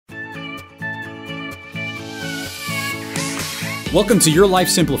Welcome to Your Life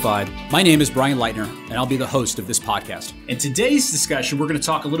Simplified. My name is Brian Leitner, and I'll be the host of this podcast. In today's discussion, we're going to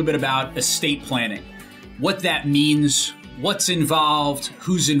talk a little bit about estate planning, what that means, what's involved,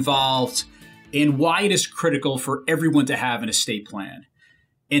 who's involved, and why it is critical for everyone to have an estate plan.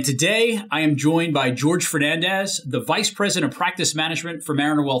 And today, I am joined by George Fernandez, the Vice President of Practice Management for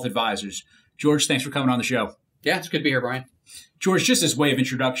Mariner Wealth Advisors. George, thanks for coming on the show. Yeah, it's good to be here, Brian. George, just as way of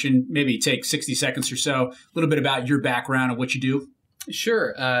introduction, maybe take 60 seconds or so, a little bit about your background and what you do.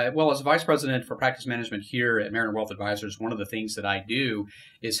 Sure. Well, as Vice President for Practice Management here at Mariner Wealth Advisors, one of the things that I do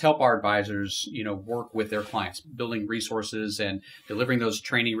is help our advisors, work with their clients, building resources and delivering those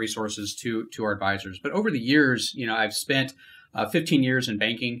training resources to our advisors. But over the years, I've spent 15 years in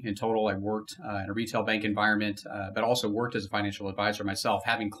banking in total. I worked in a retail bank environment, but also worked as a financial advisor myself,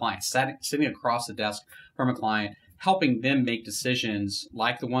 having clients, sitting across the desk from a client, helping them make decisions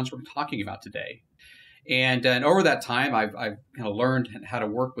like the ones we're talking about today. And over that time, I've kind of learned how to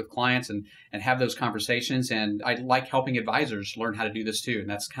work with clients and have those conversations. And I like helping advisors learn how to do this too. And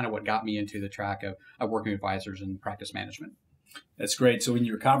that's kind of what got me into the track of working with advisors and practice management. That's great. So in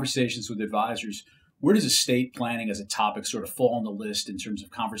your conversations with advisors, where does estate planning as a topic sort of fall on the list in terms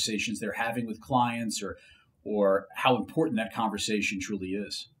of conversations they're having with clients or how important that conversation truly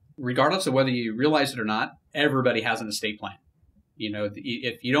is? Regardless of whether you realize it or not, everybody has an estate plan.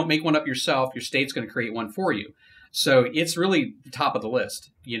 If you don't make one up yourself, your state's going to create one for you. So it's really the top of the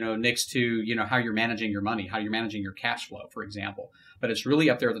list, next to, how you're managing your money, how you're managing your cash flow, for example. But it's really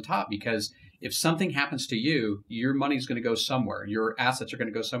up there at the top because if something happens to you, your money's going to go somewhere. Your assets are going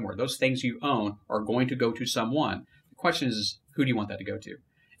to go somewhere. Those things you own are going to go to someone. The question is, who do you want that to go to?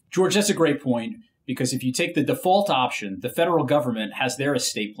 George, that's a great point because if you take the default option, the federal government has their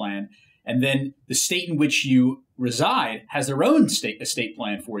estate plan, and then the state in which you reside has their own estate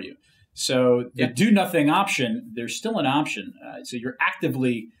plan for you. So the do nothing option, there's still an option. So you're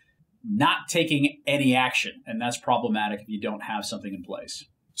actively not taking any action, and that's problematic if you don't have something in place.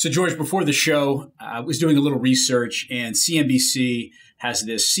 So George, before the show, I was doing a little research, and CNBC has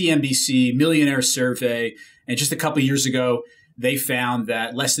this CNBC Millionaire Survey, and just a couple of years ago, they found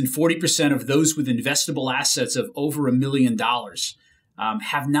that less than 40% of those with investable assets of over $1 million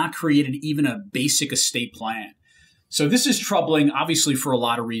have not created even a basic estate plan. So this is troubling, obviously, for a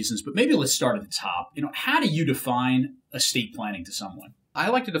lot of reasons, but maybe let's start at the top. How do you define estate planning to someone? I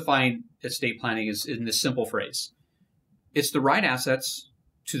like to define estate planning as in this simple phrase. It's the right assets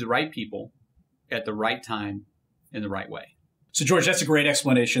to the right people at the right time in the right way. So George, that's a great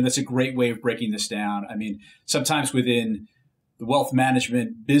explanation. That's a great way of breaking this down. I mean, sometimes within the wealth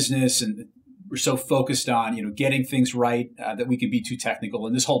management business and we're so focused on, getting things right that we can be too technical.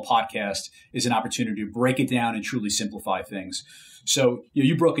 And this whole podcast is an opportunity to break it down and truly simplify things. So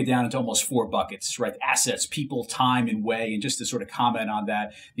you broke it down into almost 4 buckets, right? Assets, people, time, and way. And just to sort of comment on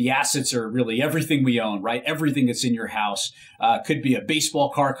that, the assets are really everything we own, right? Everything that's in your house. Could be a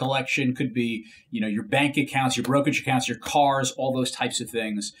baseball card collection, could be, your bank accounts, your brokerage accounts, your cars, all those types of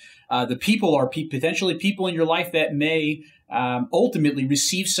things. The people are potentially people in your life that may ultimately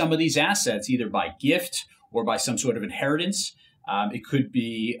receive some of these assets, either by gift or by some sort of inheritance. It could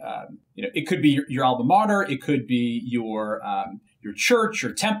be, it could be your alma mater. It could be your church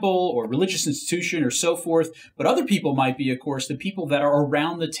or temple or religious institution or so forth. But other people might be, of course, the people that are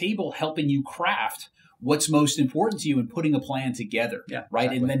around the table helping you craft what's most important to you and putting a plan together, right?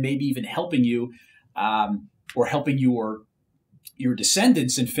 Exactly. And then maybe even helping you or helping your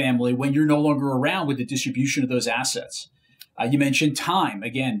descendants and family when you're no longer around with the distribution of those assets. You mentioned time.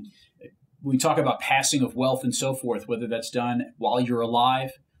 Again, when we talk about passing of wealth and so forth, whether that's done while you're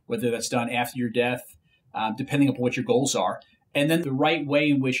alive, whether that's done after your death, depending upon what your goals are, and then the right way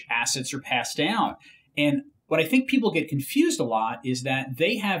in which assets are passed down. And what I think people get confused a lot is that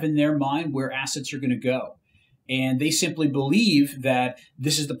they have in their mind where assets are going to go. And they simply believe that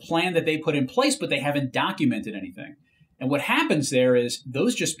this is the plan that they put in place, but they haven't documented anything. And what happens there is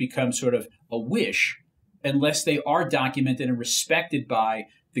those just become sort of a wish unless they are documented and respected by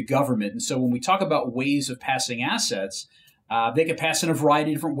the government. And so when we talk about ways of passing assets, they can pass in a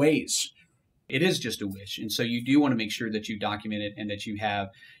variety of different ways. It is just a wish. And so you do want to make sure that you document it and that you have,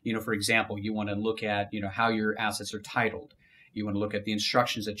 for example, you want to look at, how your assets are titled. You want to look at the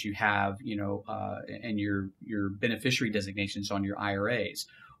instructions that you have, and your beneficiary designations on your IRAs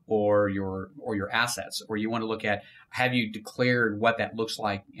or your assets. Or you want to look at, have you declared what that looks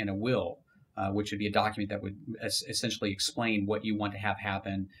like in a will? Which would be a document that would essentially explain what you want to have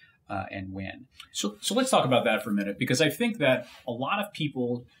happen and when. So let's talk about that for a minute, because I think that a lot of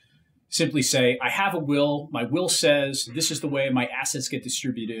people simply say, I have a will, my will says this is the way my assets get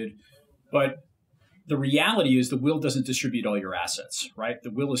distributed. But The reality is the will doesn't distribute all your assets, right?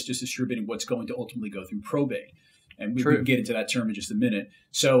 The will is just distributing what's going to ultimately go through probate. And we can get into that term in just a minute.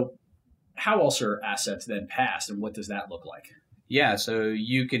 So how else are assets then passed, and what does that look like? Yeah, so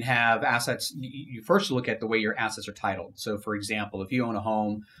you can have assets. You first look at the way your assets are titled. So, for example, if you own a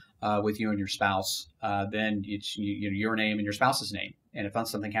home with you and your spouse, then it's your name and your spouse's name. And if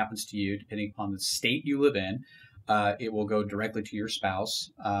something happens to you, depending upon the state you live in, it will go directly to your spouse,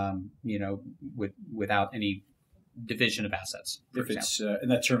 without any division of assets. If it's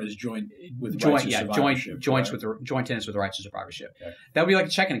and that term is joint with rights of survivorship. Joint tenants with the rights of survivorship. Okay. That would be like a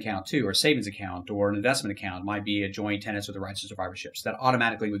checking account too, or a savings account, or an investment account. Might be a joint tenants with the rights of survivorship. So that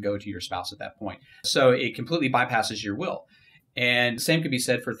automatically would go to your spouse at that point. So it completely bypasses your will. And the same could be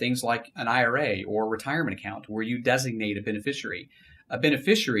said for things like an IRA or a retirement account, where you designate a beneficiary. A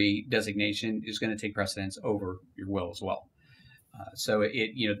beneficiary designation is going to take precedence over your will as well. So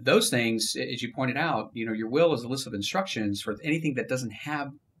those things, as you pointed out, your will is a list of instructions for anything that doesn't have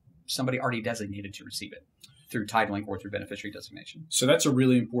somebody already designated to receive it through titling or through beneficiary designation. So that's a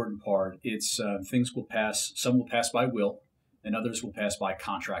really important part. It's things will pass. Some will pass by will, and others will pass by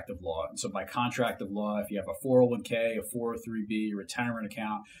contract of law. And so by contract of law, if you have a 401k, a 403b, a retirement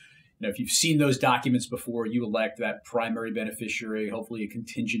account, if you've seen those documents before, you elect that primary beneficiary, hopefully a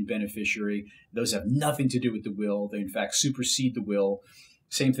contingent beneficiary. Those have nothing to do with the will. They, in fact, supersede the will.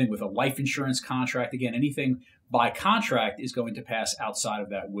 Same thing with a life insurance contract. Again, anything by contract is going to pass outside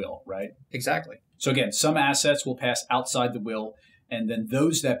of that will, right? Exactly. So again, some assets will pass outside the will, and then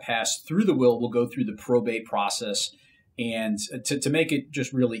those that pass through the will go through the probate process. And to make it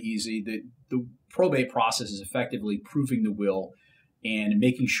just really easy, the probate process is effectively proving the will and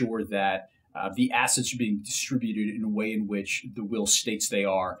making sure that the assets are being distributed in a way in which the will states they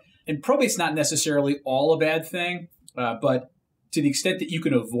are. And probate's not necessarily all a bad thing, but to the extent that you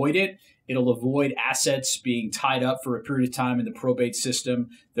can avoid it, it'll avoid assets being tied up for a period of time in the probate system.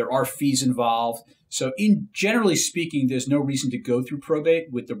 There are fees involved. So generally speaking, there's no reason to go through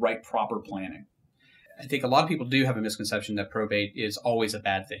probate with the right proper planning. I think a lot of people do have a misconception that probate is always a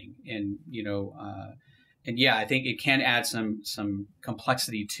bad thing. And yeah, I think it can add some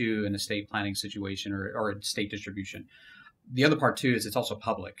complexity to an estate planning situation or a estate distribution. The other part too is it's also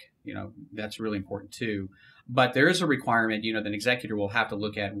public. That's really important too. But there is a requirement. That an executor will have to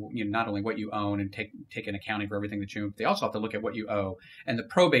look at not only what you own and take an accounting for everything that you own, they also have to look at what you owe. And the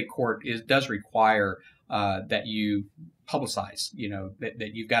probate court does require that you publicize.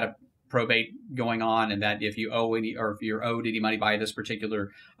 That you've got a probate going on, and that if you owe any, or if you're owed any money by this particular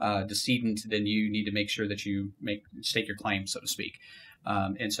decedent, then you need to make sure that you stake your claim, so to speak.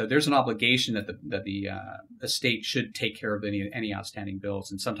 And so there's an obligation that the estate should take care of any outstanding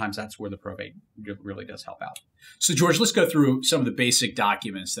bills, and sometimes that's where the probate really does help out. So George, let's go through some of the basic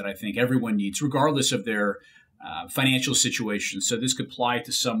documents that I think everyone needs, regardless of their financial situation. So this could apply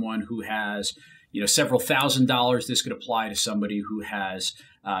to someone who has several $1,000s. This could apply to somebody who has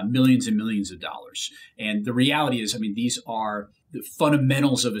millions and millions of dollars. And the reality is, these are the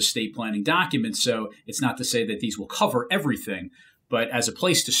fundamentals of estate planning documents. So it's not to say that these will cover everything, but as a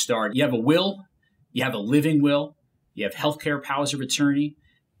place to start, you have a will, you have a living will, you have healthcare powers of attorney,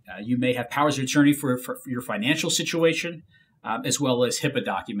 you may have powers of attorney for your financial situation, as well as HIPAA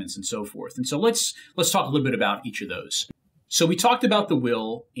documents and so forth. And so let's talk a little bit about each of those. So we talked about the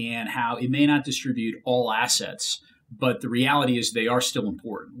will and how it may not distribute all assets, but the reality is they are still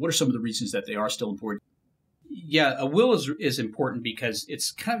important. What are some of the reasons that they are still important? Yeah, a will is important because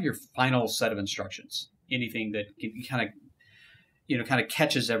it's kind of your final set of instructions. Anything that kind of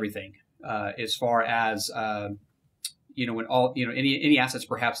catches everything as far as when all any assets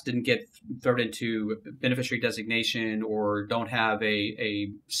perhaps didn't get thrown into beneficiary designation or don't have a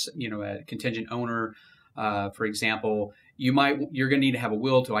contingent owner. For example, you're going to need to have a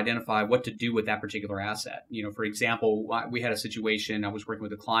will to identify what to do with that particular asset. For example, we had a situation. I was working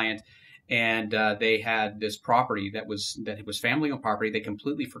with a client, and they had this property that was family-owned property. They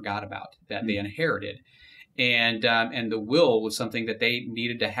completely forgot about that they inherited, and the will was something that they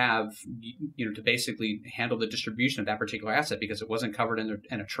needed to have, to basically handle the distribution of that particular asset because it wasn't covered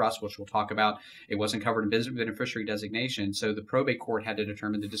in a trust, which we'll talk about. It wasn't covered in beneficiary designation, so the probate court had to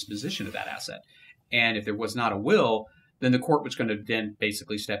determine the disposition of that asset. And if there was not a will, then the court was going to then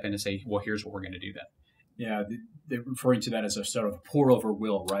basically step in and say, well, here's what we're going to do then. Yeah, they're referring to that as a sort of pour over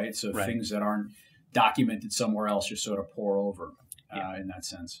will, right? So right. Things that aren't documented somewhere else just sort of pour over in that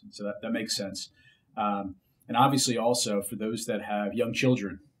sense. So that makes sense. And obviously also for those that have young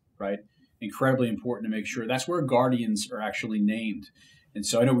children, right? Incredibly important to make sure that's where guardians are actually named. And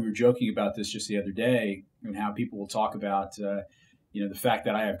so I know we were joking about this just the other day and how people will talk about, the fact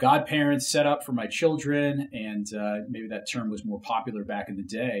that I have godparents set up for my children, and maybe that term was more popular back in the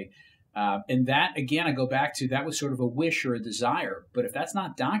day. And that, again, I go back to that was sort of a wish or a desire. But if that's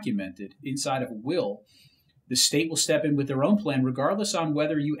not documented inside of a will, the state will step in with their own plan, regardless on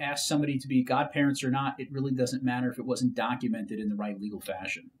whether you ask somebody to be godparents or not. It really doesn't matter if it wasn't documented in the right legal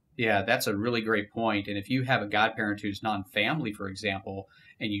fashion. Yeah, that's a really great point. And if you have a godparent who's non-family, for example,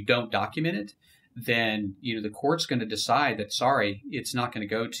 and you don't document it, then the court's going to decide that, sorry, it's not going to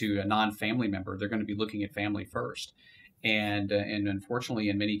go to a non-family member. They're going to be looking at family first. And unfortunately,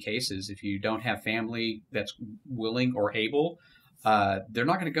 in many cases, if you don't have family that's willing or able, they're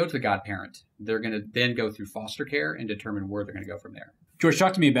not going to go to the godparent. They're going to then go through foster care and determine where they're going to go from there. George,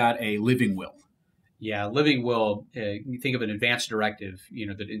 talk to me about a living will. Yeah, living will, you think of an advance directive,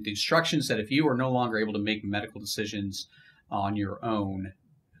 the instructions that if you are no longer able to make medical decisions on your own,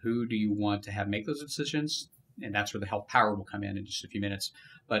 who do you want to have make those decisions? And that's where the health power will come in just a few minutes.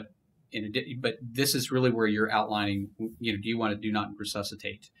 But this is really where you're outlining, do you want to do not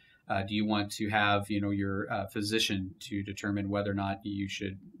resuscitate? Do you want to have, your physician to determine whether or not you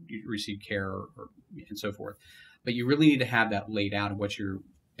should receive care and so forth? But you really need to have that laid out and what your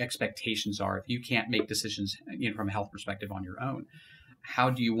expectations are. If you can't make decisions, from a health perspective on your own,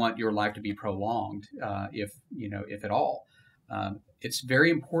 how do you want your life to be prolonged, if at all? It's very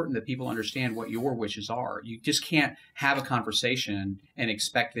important that people understand what your wishes are. You just can't have a conversation and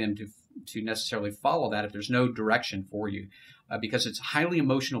expect them to necessarily follow that if there's no direction for you, because it's a highly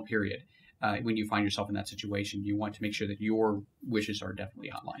emotional period. When you find yourself in that situation, you want to make sure that your wishes are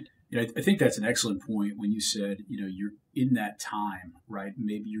definitely outlined. I think that's an excellent point when you said, you're in that time, right?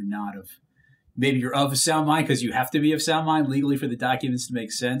 Maybe you're of a sound mind because you have to be of sound mind legally for the documents to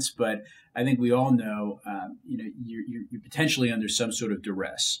make sense. But I think we all know, you're potentially under some sort of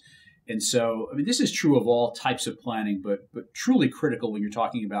duress. And so, this is true of all types of planning, but truly critical when you're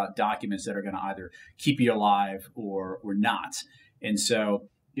talking about documents that are going to either keep you alive or not. And so,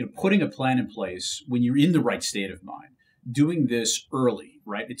 putting a plan in place when you're in the right state of mind, doing this early,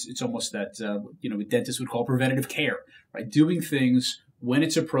 right? It's almost that, what dentists would call preventative care, right? Doing things when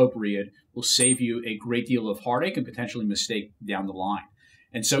it's appropriate will save you a great deal of heartache and potentially mistake down the line.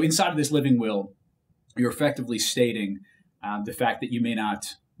 And so inside of this living will, you're effectively stating the fact that you may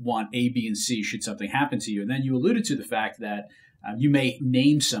not want A, B, and C should something happen to you. And then you alluded to the fact that you may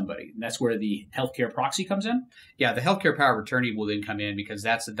name somebody. And that's where the healthcare proxy comes in? Yeah, the healthcare power of attorney will then come in because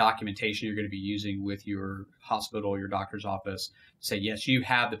that's the documentation you're going to be using with your hospital, your doctor's office. Say, yes, you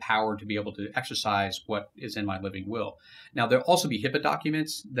have the power to be able to exercise what is in my living will. Now, there'll also be HIPAA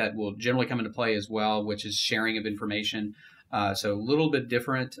documents that will generally come into play as well, which is sharing of information. So a little bit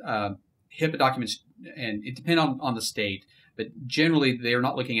different. HIPAA documents, and it depends on the state, but generally they're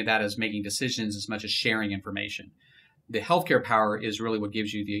not looking at that as making decisions as much as sharing information. The healthcare power is really what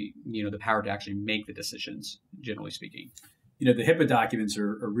gives you the power to actually make the decisions, generally speaking. The HIPAA documents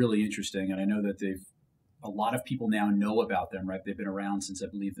are really interesting, and I know that a lot of people now know about them, right? They've been around since, I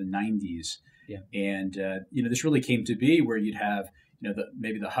believe, the 90s. Yeah. And, this really came to be where you'd have,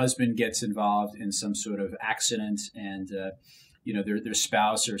 maybe the husband gets involved in some sort of accident and, their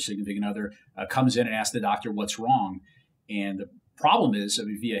spouse or significant other comes in and asks the doctor what's wrong. And the problem is,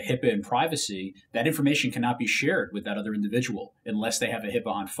 via HIPAA and privacy, that information cannot be shared with that other individual unless they have a HIPAA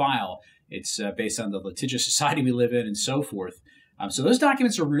on file. It's based on the litigious society we live in and so forth. So those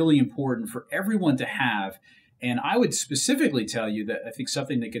documents are really important for everyone to have. And I would specifically tell you that I think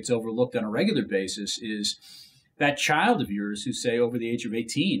something that gets overlooked on a regular basis is that child of yours who's, say, over the age of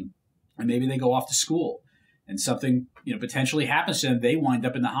 18, and maybe they go off to school and something potentially happens to them. They wind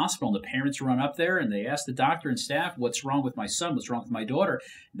up in the hospital, and the parents run up there and they ask the doctor and staff, what's wrong with my son? What's wrong with my daughter?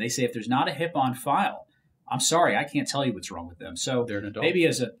 And they say, if there's not a HIPAA on file, I'm sorry, I can't tell you what's wrong with them. So they're an adult. Maybe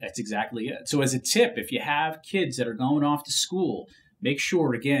that's exactly it. So as a tip, if you have kids that are going off to school, make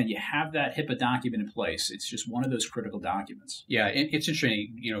sure, again, you have that HIPAA document in place. It's just one of those critical documents. Yeah, it's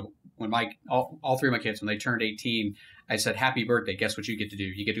interesting. When all three of my kids, when they turned 18, I said, happy birthday. Guess what you get to do?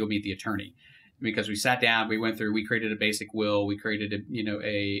 You get to go meet the attorney. Because we sat down, we created a basic will, we created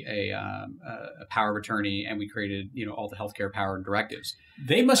a power of attorney, and we created all the healthcare power and directives.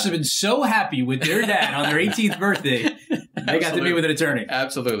 They must have been so happy with their dad on their 18th birthday. They got to meet with an attorney.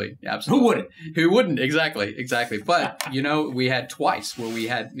 Absolutely. Who wouldn't? Exactly. But we had twice where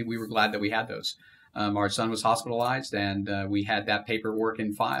we were glad that we had those. Our son was hospitalized, and we had that paperwork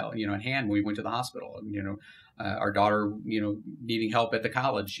in file, in hand when we went to the hospital. And, our daughter, needing help at the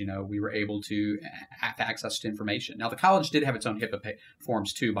college, we were able to have access to information. Now, the college did have its own HIPAA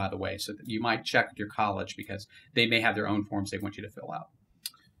forms too, by the way, so that you might check with your college because they may have their own forms they want you to fill out.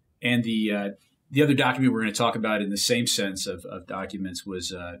 And the The other document we're going to talk about in the same sense of documents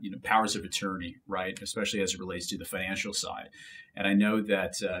was, powers of attorney, right? Especially as it relates to the financial side. And I know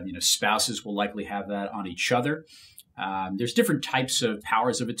that, spouses will likely have that on each other. There's different types of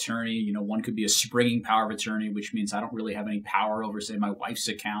powers of attorney. One could be a springing power of attorney, which means I don't really have any power over, say, my wife's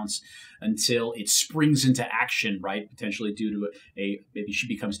accounts until it springs into action, right? Potentially due to maybe she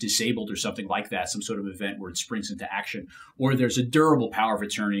becomes disabled or something like that, some sort of event where it springs into action. Or there's a durable power of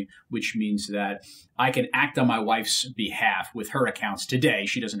attorney, which means that I can act on my wife's behalf with her accounts today.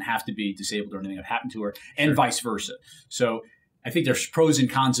 She doesn't have to be disabled or anything that happened to her, and vice versa. So I think there's pros and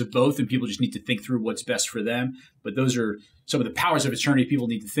cons of both, and people just need to think through what's best for them. But those are some of the powers of attorney people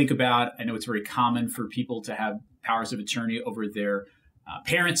need to think about. I know it's very common for people to have powers of attorney over their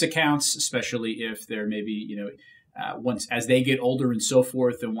parents' accounts, especially if they're maybe, once as they get older and so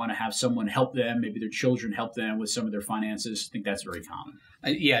forth and want to have someone help them, maybe their children help them with some of their finances. I think that's very common.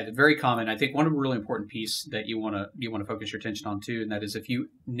 Yeah, very common. I think one really important piece that you want to focus your attention on too, and that is if you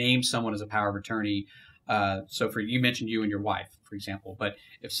name someone as a power of attorney. So you mentioned you and your wife, for example, but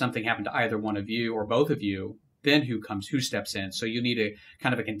if something happened to either one of you or both of you, then who steps in? So you need a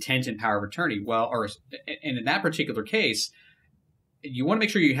kind of a contingent power of attorney. And in that particular case, you want to make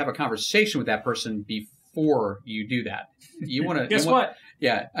sure you have a conversation with that person before you do that. You want to guess what?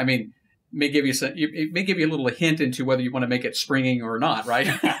 Yeah, I mean, it may give you a little hint into whether you want to make it springing or not, right?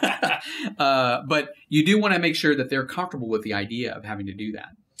 But you do want to make sure that they're comfortable with the idea of having to do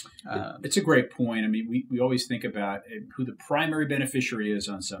that. It's a great point. I mean, we always think about who the primary beneficiary is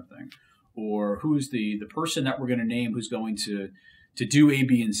on something, or who's the person that we're going to name who's going to do A,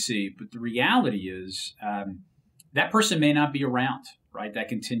 B, and C. But the reality is that person may not be around, right? That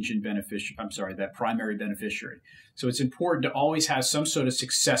that primary beneficiary. So it's important to always have some sort of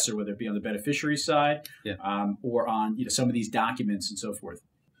successor, whether it be on the beneficiary side or on some of these documents and so forth.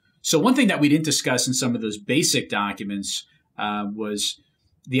 So one thing that we didn't discuss in some of those basic documents was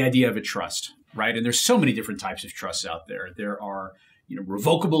the idea of a trust, right? And there's so many different types of trusts out there. There are,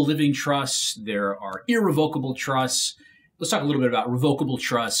 revocable living trusts. There are irrevocable trusts. Let's talk a little bit about revocable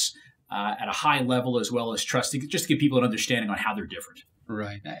trusts at a high level, as well as trusts, just to give people an understanding on how they're different.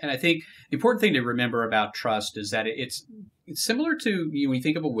 Right. And I think the important thing to remember about trust is that it's similar to, when you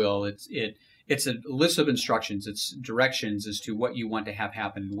think of a will, it's a list of instructions. It's directions as to what you want to have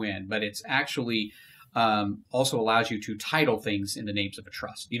happen and when, but it's actually also allows you to title things in the names of a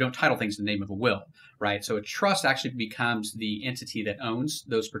trust. You don't title things in the name of a will, right? So a trust actually becomes the entity that owns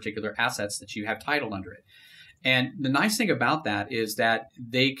those particular assets that you have titled under it. And the nice thing about that is that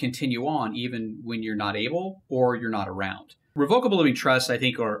they continue on even when you're not able or you're not around. Revocable living trusts, I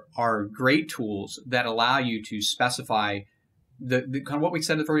think, are great tools that allow you to specify the kind of what we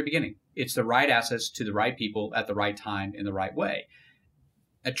said at the very beginning. It's the right assets to the right people at the right time in the right way.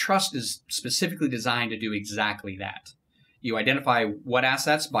 A trust is specifically designed to do exactly that. You identify what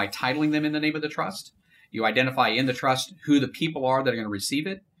assets by titling them in the name of the trust. You identify in the trust who the people are that are going to receive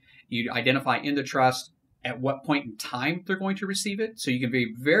it. You identify in the trust at what point in time they're going to receive it. So you can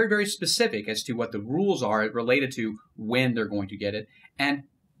be very, very specific as to what the rules are related to when they're going to get it and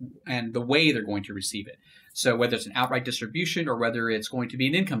the way they're going to receive it. So whether it's an outright distribution or whether it's going to be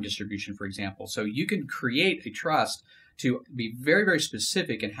an income distribution, for example. So you can create a trust to be very, very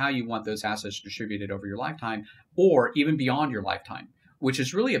specific in how you want those assets distributed over your lifetime or even beyond your lifetime, which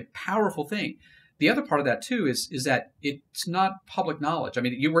is really a powerful thing. The other part of that, too, is that it's not public knowledge. I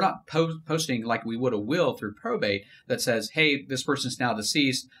mean, we're not posting like we would a will through probate that says, hey, this person's now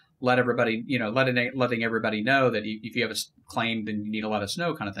deceased. Let everybody, letting everybody know that if you have a claim, then you need to let us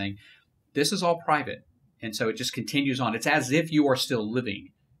know kind of thing. This is all private. And so it just continues on. It's as if you are still living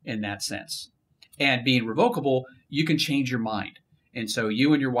in that sense. And being revocable, you can change your mind. And so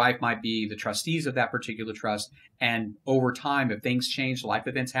you and your wife might be the trustees of that particular trust. And over time, if things change, life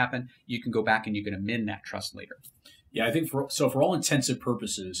events happen, you can go back and you can amend that trust later. Yeah, I think for all intensive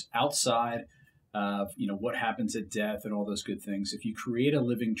purposes, outside of what happens at death and all those good things, if you create a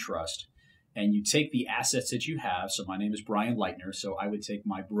living trust and you take the assets that you have, so my name is Brian Leitner, so I would take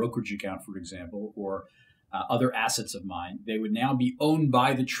my brokerage account, for example, or other assets of mine, they would now be owned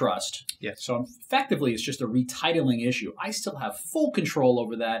by the trust. Yes. So effectively, it's just a retitling issue. I still have full control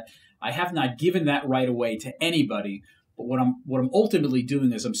over that. I have not given that right away to anybody. But what I'm ultimately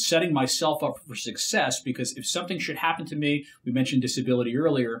doing is I'm setting myself up for success, because if something should happen to me, we mentioned disability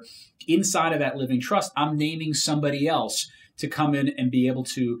earlier, inside of that living trust, I'm naming somebody else to come in and be able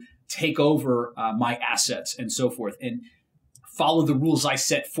to take over my assets and so forth. And follow the rules I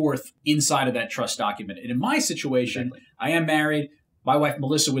set forth inside of that trust document. And in my situation, exactly. I am married. My wife,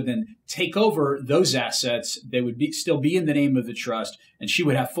 Melissa, would then take over those assets. They would still be in the name of the trust, and she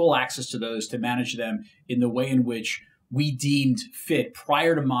would have full access to those to manage them in the way in which we deemed fit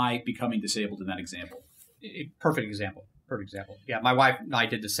prior to my becoming disabled in that example. Perfect example. Perfect example. Yeah, my wife and I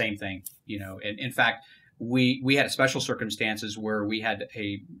did the same thing, and in fact, we had special circumstances where we had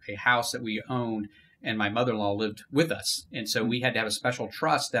a house that we owned, and my mother-in-law lived with us. And so we had to have a special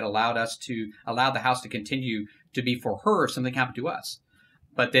trust that allowed the house to continue to be for her if something happened to us.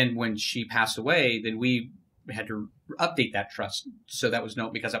 But then when she passed away, then we had to update that trust. So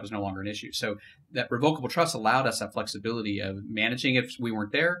because that was no longer an issue. So that revocable trust allowed us that flexibility of managing if we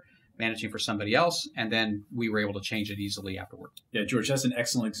weren't there, managing for somebody else, and then we were able to change it easily afterward. Yeah, George, that's an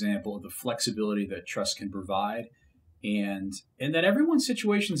excellent example of the flexibility that trust can provide. And that everyone's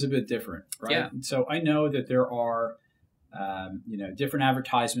situation is a bit different, right? Yeah. And so I know that there are, different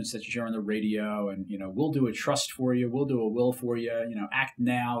advertisements that you hear on the radio, and we'll do a trust for you, we'll do a will for you. Act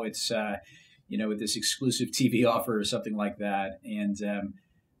now. It's with this exclusive TV offer or something like that. And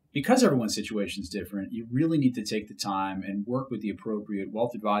because everyone's situation is different, you really need to take the time and work with the appropriate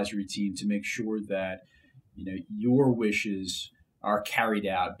wealth advisory team to make sure that your wishes are carried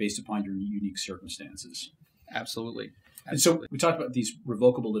out based upon your unique circumstances. Absolutely. And so we talked about these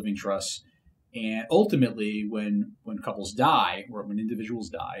revocable living trusts, and ultimately when couples die or when individuals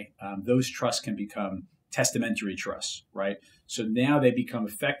die, those trusts can become testamentary trusts, right? So now they become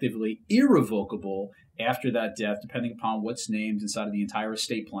effectively irrevocable after that death, depending upon what's named inside of the entire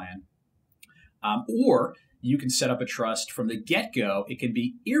estate plan. Or you can set up a trust from the get-go. It can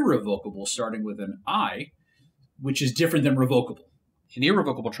be irrevocable, starting with an I, which is different than revocable. An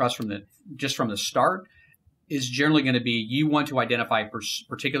irrevocable trust from the start is generally going to be you want to identify a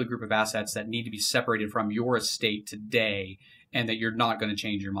particular group of assets that need to be separated from your estate today, and that you're not going to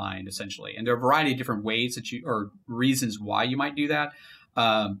change your mind, essentially. And there are a variety of different ways or reasons why you might do that.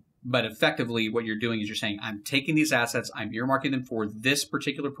 But effectively, what you're doing is you're saying, I'm taking these assets, I'm earmarking them for this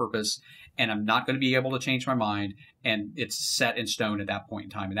particular purpose, and I'm not going to be able to change my mind. And it's set in stone at that point in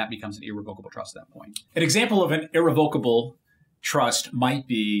time. And that becomes an irrevocable trust at that point. An example of an irrevocable trust might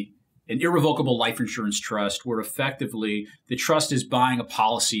be an irrevocable life insurance trust, where effectively the trust is buying a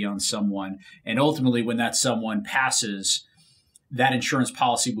policy on someone. And ultimately, when that someone passes, that insurance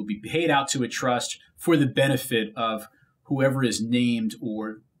policy will be paid out to a trust for the benefit of whoever is named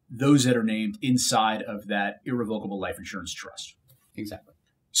or those that are named inside of that irrevocable life insurance trust. Exactly.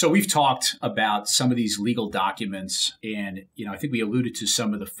 So we've talked about some of these legal documents, and I think we alluded to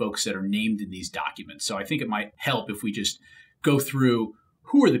some of the folks that are named in these documents. So I think it might help if we just go through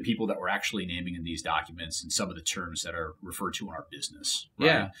who are the people that we're actually naming in these documents and some of the terms that are referred to in our business.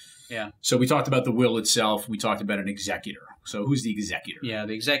 Right? Yeah. So we talked about the will itself. We talked about an executor. So who's the executor? Yeah,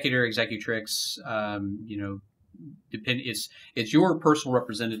 the executor, executrix, it's your personal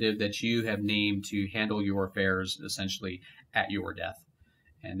representative that you have named to handle your affairs essentially at your death.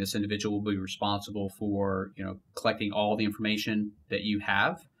 And this individual will be responsible for, collecting all the information that you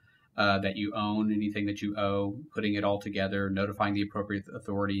have, that you own, anything that you owe, putting it all together, notifying the appropriate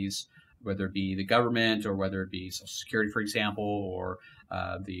authorities, whether it be the government or whether it be Social Security, for example, or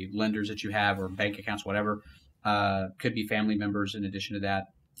the lenders that you have or bank accounts, whatever. Could be family members in addition to that.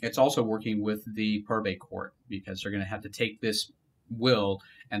 It's also working with the probate court, because they're going to have to take this will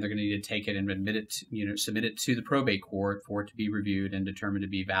and they're going to need to take it and submit it to the probate court for it to be reviewed and determined to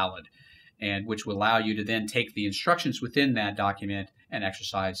be valid, and which will allow you to then take the instructions within that document and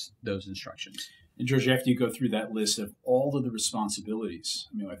exercise those instructions. And George, after you go through that list of all of the responsibilities,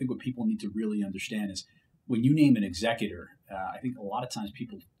 I think what people need to really understand is when you name an executor, I think a lot of times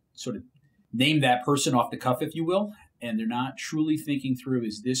people sort of name that person off the cuff, if you will, and they're not truly thinking through,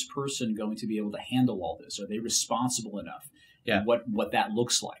 is this person going to be able to handle all this? Are they responsible enough? Yeah. And what that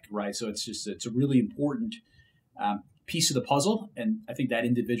looks like, right? So it's a really important piece of the puzzle. And I think that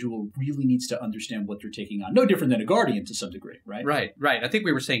individual really needs to understand what they're taking on. No different than a guardian to some degree, right? Right. I think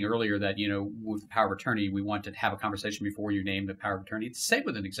we were saying earlier that, with power of attorney, we want to have a conversation before you name the power of attorney. It's the same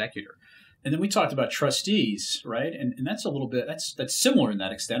with an executor. And then we talked about trustees, right? And that's a little bit, that's similar in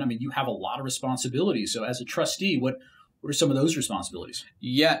that extent. You have a lot of responsibilities. So as a trustee, what are some of those responsibilities?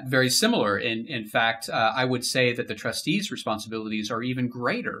 Yeah, very similar. In fact, I would say that the trustee's responsibilities are even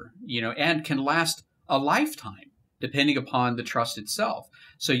greater, and can last a lifetime, depending upon the trust itself.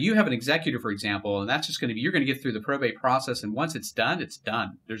 So you have an executor, for example, and that's just going to be, you're going to get through the probate process. And once it's done, it's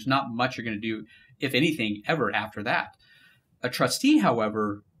done. There's not much you're going to do, if anything, ever after that. A trustee,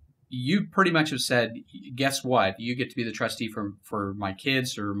 however, you pretty much have said, guess what? You get to be the trustee for my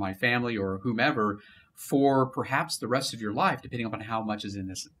kids or my family or whomever for perhaps the rest of your life, depending upon how much is in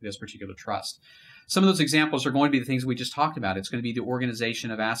this particular trust. Some of those examples are going to be the things we just talked about. It's going to be the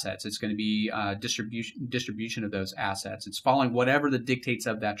organization of assets. It's going to be distribution of those assets. It's following whatever the dictates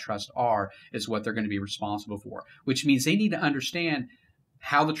of that trust are is what they're going to be responsible for, which means they need to understand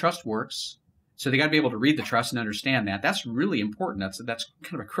how the trust works. So they got to be able to read the trust and understand that. That's really important. That's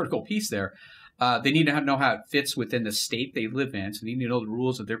kind of a critical piece there. They need to know how it fits within the state they live in. So they need to know the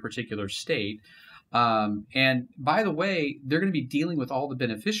rules of their particular state. And by the way, they're going to be dealing with all the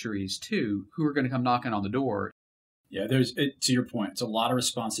beneficiaries too, who are going to come knocking on the door. Yeah, to your point, it's a lot of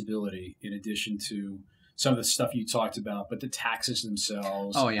responsibility in addition to some of the stuff you talked about, but the taxes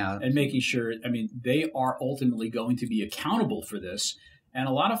themselves. Oh, yeah. And making sure, they are ultimately going to be accountable for this. And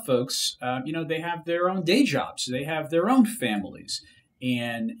a lot of folks, they have their own day jobs. They have their own families.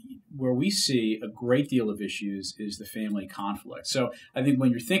 And where we see a great deal of issues is the family conflict. So I think when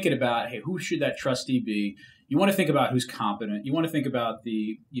you're thinking about, hey, who should that trustee be? You want to think about who's competent. You want to think about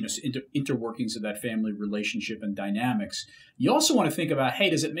the interworkings of that family relationship and dynamics. You also want to think about, hey,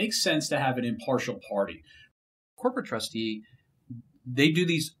 does it make sense to have an impartial party? Corporate trustee, they do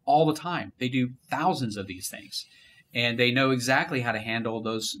these all the time. They do thousands of these things. And they know exactly how to handle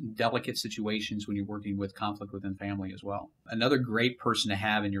those delicate situations when you're working with conflict within family as well. Another great person to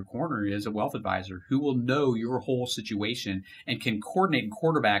have in your corner is a wealth advisor who will know your whole situation and can coordinate and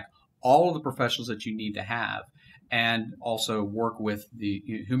quarterback all of the professionals that you need to have, and also work with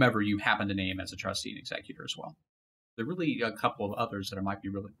whomever you happen to name as a trustee and executor as well. There are really a couple of others that might be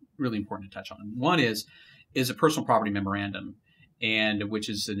really, really important to touch on. One is a personal property memorandum, and which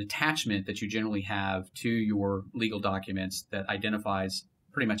is an attachment that you generally have to your legal documents that identifies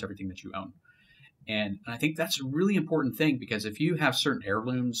pretty much everything that you own. And I think that's a really important thing, because if you have certain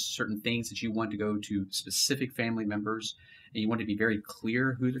heirlooms, certain things that you want to go to specific family members, and you want to be very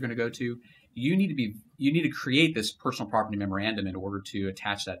clear who they're going to go to, you need to create this personal property memorandum in order to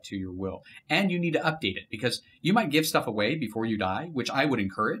attach that to your will. And you need to update it, because you might give stuff away before you die, which I would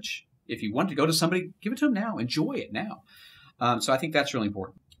encourage. If you want to go to somebody, give it to them now. Enjoy it now. So I think that's really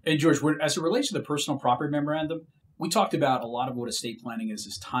important. And George, as it relates to the personal property memorandum, we talked about a lot of what estate planning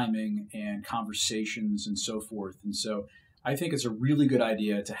is timing and conversations and so forth. And so I think it's a really good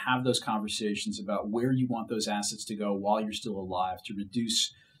idea to have those conversations about where you want those assets to go while you're still alive, to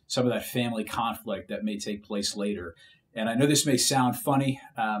reduce some of that family conflict that may take place later. And I know this may sound funny,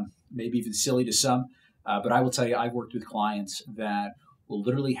 maybe even silly to some, but I will tell you, I've worked with clients that will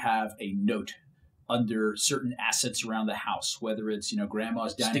literally have a note under certain assets around the house, whether it's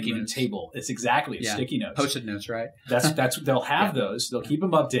grandma's dining room table. It's exactly sticky notes, Post-it notes, right? That's they'll have those. They'll keep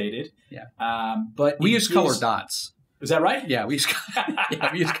them updated. Yeah. But we use colored dots. Is that right? Yeah, we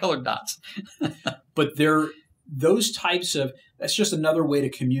use colored dots. But those types of, that's just another way to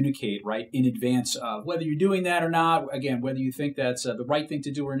communicate, right, in advance of whether you're doing that or not. Again, whether you think that's the right thing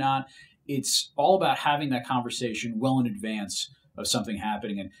to do or not. It's all about having that conversation well in advance of something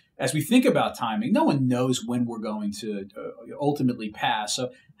happening. And as we think about timing, no one knows when we're going to ultimately pass. So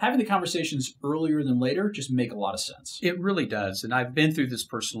having the conversations earlier than later just make a lot of sense. It really does. And I've been through this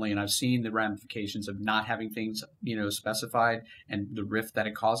personally, and I've seen the ramifications of not having things, specified and the rift that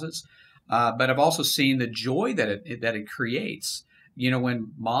it causes. But I've also seen the joy that it creates.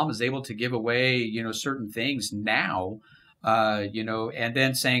 When mom is able to give away, certain things now, and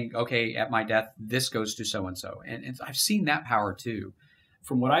then saying, okay, at my death, this goes to so-and-so. And I've seen that power too.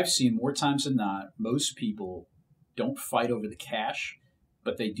 From what I've seen, more times than not, most people don't fight over the cash,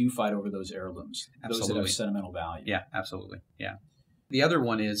 but they do fight over those heirlooms, those that have sentimental value. Yeah, absolutely. Yeah. The other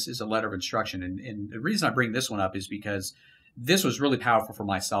one is a letter of instruction. And the reason I bring this one up is because this was really powerful for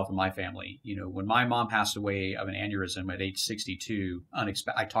myself and my family. When my mom passed away of an aneurysm at age 62,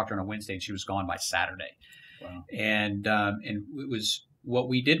 I talked to her on a Wednesday and she was gone by Saturday. Wow. And it was, what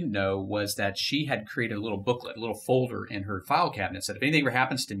we didn't know was that she had created a little booklet, a little folder in her file cabinet, said, if anything ever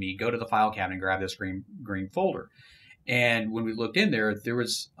happens to me, go to the file cabinet and grab this green folder. And when we looked in there, there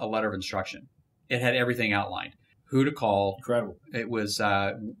was a letter of instruction. It had everything outlined, who to call. Incredible. It was,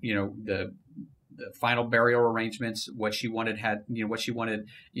 the final burial arrangements, what she wanted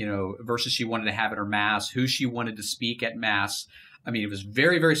versus she wanted to have at her mass, who she wanted to speak at mass. I mean, it was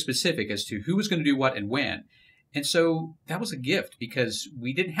very, very specific as to who was going to do what and when. And so that was a gift, because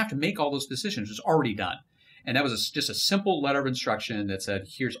we didn't have to make all those decisions. It was already done. And that was just a simple letter of instruction that said,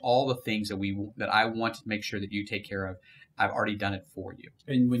 here's all the things that I want to make sure that you take care of. I've already done it for you.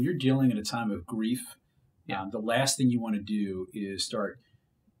 And when you're dealing in a time of grief, the last thing you want to do is start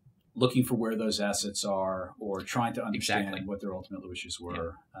looking for where those assets are or trying to understand what their ultimate wishes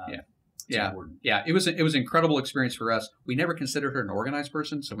were. important. Yeah. It was an incredible experience for us. We never considered her an organized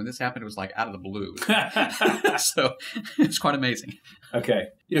person, so when this happened, it was like out of the blue. So it's quite amazing. Okay.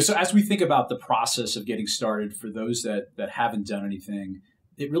 So as we think about the process of getting started, for those that haven't done anything,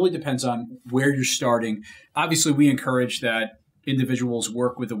 it really depends on where you're starting. Obviously, we encourage that individuals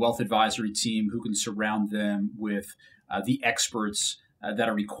work with a wealth advisory team who can surround them with the experts that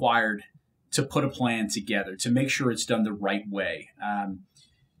are required to put a plan together, to make sure it's done the right way.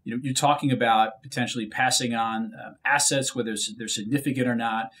 You're talking about potentially passing on assets, whether they're significant or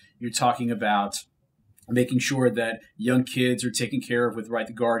not. You're talking about making sure that young kids are taken care of with right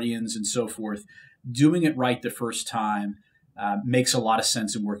guardians and so forth. Doing it right the first time makes a lot of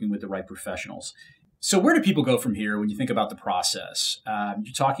sense in working with the right professionals. So where do people go from here when you think about the process?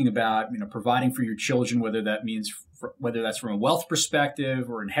 You're talking about providing for your children, whether that's from a wealth perspective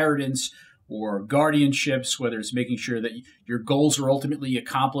or inheritance or guardianships, whether it's making sure that your goals are ultimately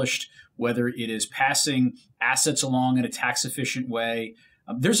accomplished, whether it is passing assets along in a tax efficient way.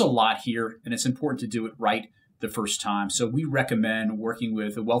 There's a lot here, and it's important to do it right the first time. So we recommend working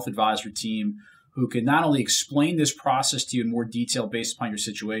with a wealth advisory team who can not only explain this process to you in more detail based upon your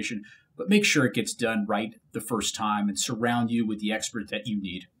situation, but make sure it gets done right the first time and surround you with the expert that you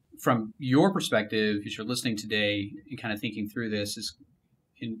need. From your perspective, as you're listening today and kind of thinking through this, is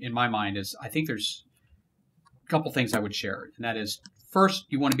in my mind is I think there's a couple things I would share. And that is, first,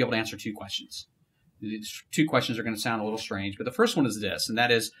 you want to be able to answer two questions. These two questions are going to sound a little strange, but the first one is this, and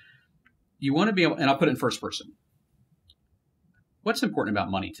that is you want to be able, and I'll put it in first person. What's important about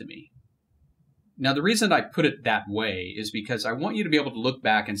money to me? Now, the reason I put it that way is because I want you to be able to look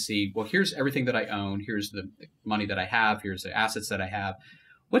back and see, well, here's everything that I own. Here's the money that I have. Here's the assets that I have.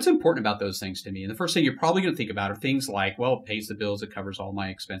 What's important about those things to me? And the first thing you're probably going to think about are things like, well, it pays the bills, it covers all my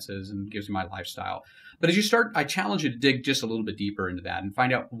expenses, and gives me my lifestyle. But as you start, I challenge you to dig just a little bit deeper into that and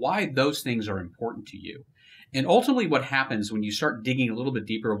find out why those things are important to you. And ultimately what happens when you start digging a little bit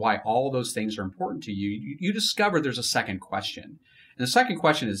deeper why all those things are important to you, you discover there's a second question. And the second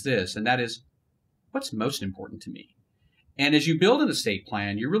question is this, and that is, what's most important to me? And as you build an estate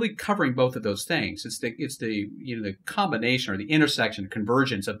plan, you're really covering both of those things. It's the combination or the intersection,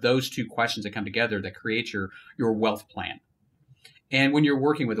 convergence of those two questions that come together that create your wealth plan. And when you're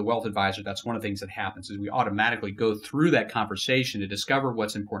working with a wealth advisor, that's one of the things that happens is we automatically go through that conversation to discover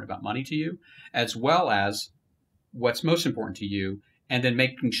what's important about money to you, as well as what's most important to you, and then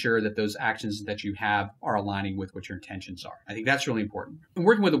making sure that those actions that you have are aligning with what your intentions are. I think that's really important. And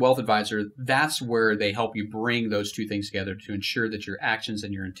working with a wealth advisor, that's where they help you bring those two things together to ensure that your actions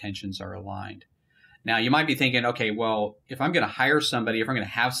and your intentions are aligned. Now, you might be thinking, okay, well, if I'm going to hire somebody, if I'm going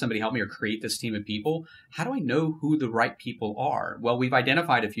to have somebody help me or create this team of people, how do I know who the right people are? Well, we've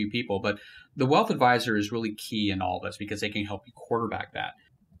identified a few people, but the wealth advisor is really key in all this because they can help you quarterback that.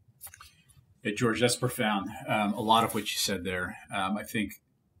 Yeah, George, that's profound. A lot of what you said there. I think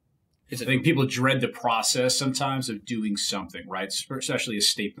people dread the process sometimes of doing something, right? Especially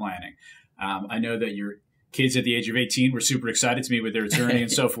estate planning. I know that your kids at the age of 18 were super excited to meet with their attorney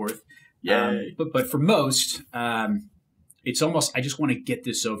and so forth. But for most, it's almost, I just want to get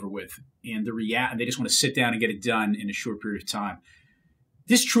this over with. And they just want to sit down and get it done in a short period of time.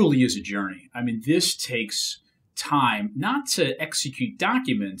 This truly is a journey. I mean, this takes time not to execute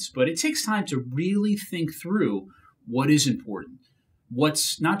documents, but it takes time to really think through what is important.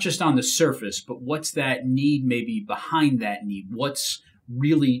 What's not just on the surface, but what's that need maybe behind that need? What's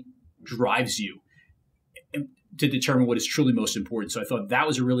really drives you to determine what is truly most important. So I thought that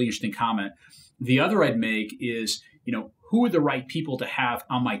was a really interesting comment. The other I'd make is, who are the right people to have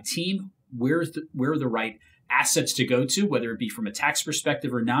on my team? Where are the right assets to go to, whether it be from a tax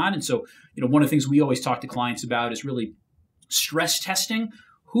perspective or not. And so, one of the things we always talk to clients about is really stress testing.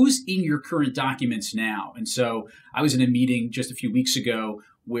 Who's in your current documents now? And so I was in a meeting just a few weeks ago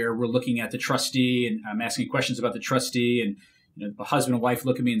where we're looking at the trustee and I'm asking questions about the trustee, and the husband and wife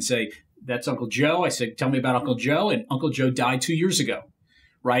look at me and say, "That's Uncle Joe." I said, "Tell me about Uncle Joe." And Uncle Joe died 2 years ago.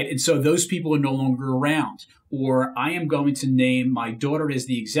 Right. And so those people are no longer around. Or I am going to name my daughter as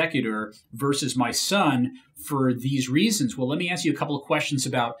the executor versus my son for these reasons. Well, let me ask you a couple of questions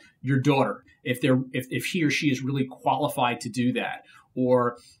about your daughter, if he or she is really qualified to do that.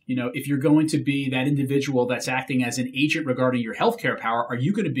 Or, if you're going to be that individual that's acting as an agent regarding your healthcare power, are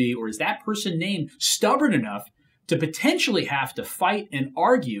you going to be, or is that person named stubborn enough to potentially have to fight and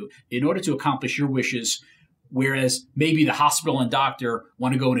argue in order to accomplish your wishes, whereas maybe the hospital and doctor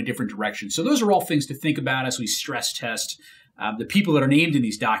want to go in a different direction? So those are all things to think about as we stress test the people that are named in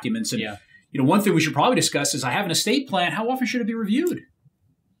these documents. And, one thing we should probably discuss is I have an estate plan. How often should it be reviewed?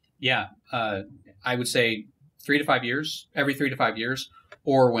 Yeah, I would say 3 to 5 years, every 3 to 5 years.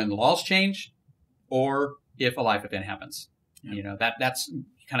 or when laws change, or if a life event happens. Yeah. That's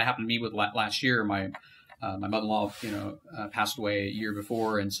kind of happened to me with last year. My mother-in-law, passed away a year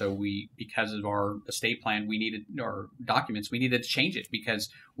before. And so because of our estate plan, we needed we needed to change it because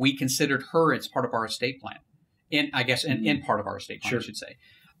we considered her as part of our estate plan. In part of our estate plan, sure. I should say.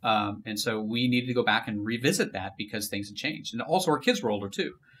 And so we needed to go back and revisit that because things had changed. And also our kids were older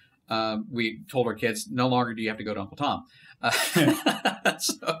too. We told our kids, no longer do you have to go to Uncle Tom.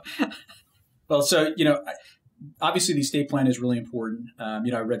 Obviously, the estate plan is really important.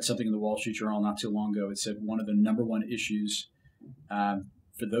 I read something in the Wall Street Journal not too long ago. It said one of the number one issues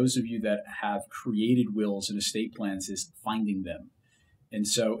for those of you that have created wills and estate plans is finding them. And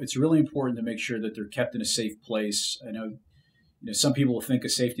so it's really important to make sure that they're kept in a safe place. I know, some people will think a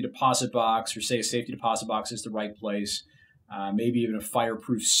safety deposit box or say a safety deposit box is the right place. Maybe even a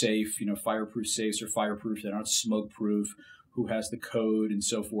fireproof safe. Fireproof safes are fireproof. They're not smoke proof. Who has the code and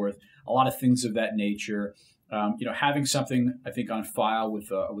so forth. A lot of things of that nature. Having something, I think, on file with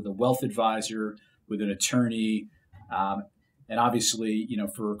a wealth advisor, with an attorney, and obviously,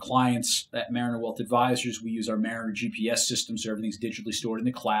 for clients at Mariner Wealth Advisors, we use our Mariner GPS system, so everything's digitally stored in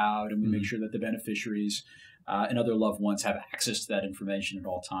the cloud, and we make sure that the beneficiaries and other loved ones have access to that information at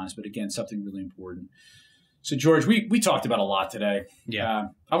all times. But again, something really important. So, George, we talked about a lot today. Yeah.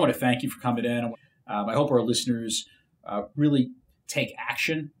 I want to thank you for coming in. I hope our listeners really take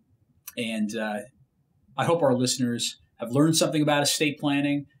action, and I hope our listeners have learned something about estate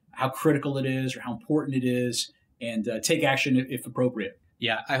planning, how critical it is or how important it is, and take action if appropriate.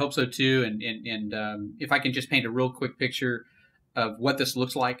 Yeah, I hope so too. And if I can just paint a real quick picture of what this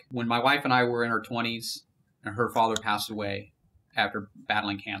looks like. When my wife and I were in our 20s and her father passed away after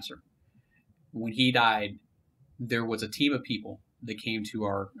battling cancer, when he died, there was a team of people that came to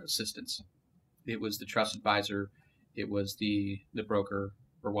our assistance. It was the trust advisor. It was the broker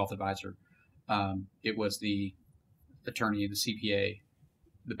or wealth advisor. It was the attorney, the CPA,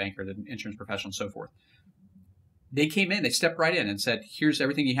 the banker, the insurance professional, and so forth. They came in, they stepped right in and said, here's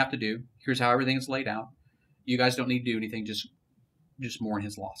everything you have to do. Here's how everything is laid out. You guys don't need to do anything, just mourn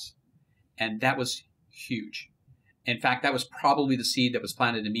his loss. And that was huge. In fact, that was probably the seed that was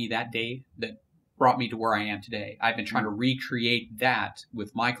planted in me that day that brought me to where I am today. I've been trying to recreate that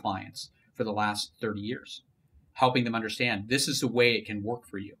with my clients for the last 30 years, helping them understand this is the way it can work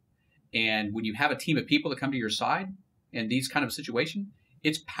for you. And when you have a team of people that come to your side in these kind of situations,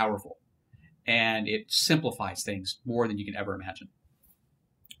 it's powerful. And it simplifies things more than you can ever imagine.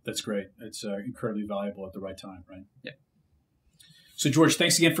 That's great. It's incredibly valuable at the right time, right? Yeah. So, George,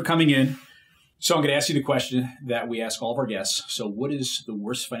 thanks again for coming in. So I'm going to ask you the question that we ask all of our guests. So what is the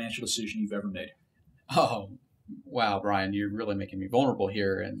worst financial decision you've ever made? Oh, wow, Brian, you're really making me vulnerable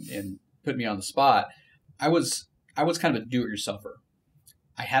here and putting me on the spot. I was kind of a do-it-yourselfer.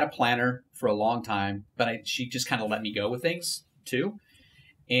 I had a planner for a long time, but she just kind of let me go with things too.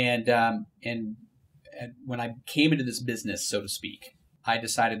 And when I came into this business, so to speak, I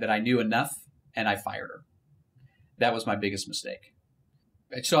decided that I knew enough and I fired her. That was my biggest mistake.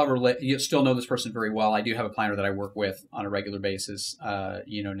 I you still know this person very well. I do have a planner that I work with on a regular basis,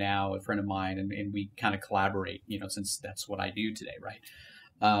 now a friend of mine, and we kind of collaborate, since that's what I do today, right?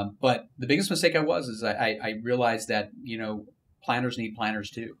 But the biggest mistake I realized that, planners need planners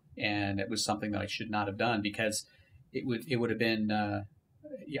too. And it was something that I should not have done because it would have been,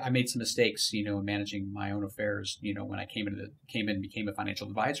 I made some mistakes, in managing my own affairs, when I came in and became a financial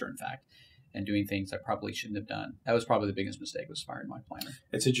advisor, in fact, and doing things I probably shouldn't have done. That was probably the biggest mistake, was firing my planner.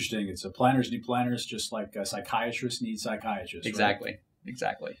 It's interesting. It's planners need planners, just like psychiatrists need psychiatrists. Exactly. Right?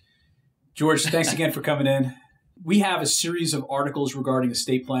 Exactly. George, thanks again for coming in. We have a series of articles regarding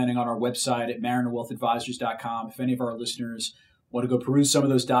estate planning on our website at marinerwealthadvisors.com. If any of our listeners want to go peruse some of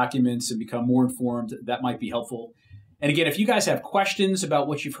those documents and become more informed, that might be helpful. And again, if you guys have questions about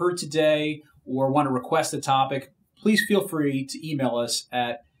what you've heard today or want to request a topic, please feel free to email us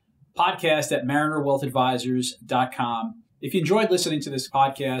at podcast@marinerwealthadvisors.com. If you enjoyed listening to this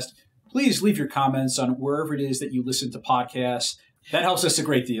podcast, please leave your comments on wherever it is that you listen to podcasts. That helps us a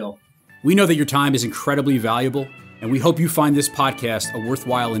great deal. We know that your time is incredibly valuable, and we hope you find this podcast a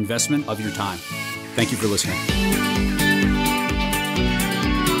worthwhile investment of your time. Thank you for listening.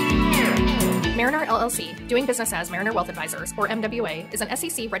 Mariner LLC, doing business as Mariner Wealth Advisors, or MWA, is an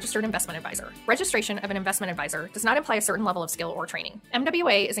SEC registered investment advisor. Registration of an investment advisor does not imply a certain level of skill or training.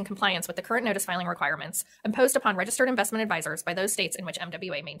 MWA is in compliance with the current notice filing requirements imposed upon registered investment advisors by those states in which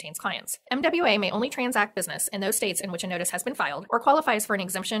MWA maintains clients. MWA may only transact business in those states in which a notice has been filed or qualifies for an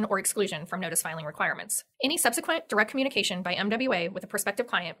exemption or exclusion from notice filing requirements. Any subsequent direct communication by MWA with a prospective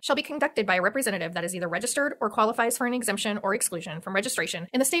client shall be conducted by a representative that is either registered or qualifies for an exemption or exclusion from registration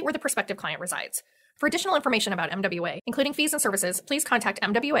in the state where the prospective client resides. For additional information about MWA, including fees and services, please contact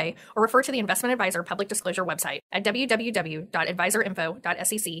MWA or refer to the Investment Advisor Public Disclosure website at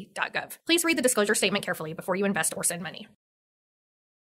www.advisorinfo.sec.gov. Please read the disclosure statement carefully before you invest or send money.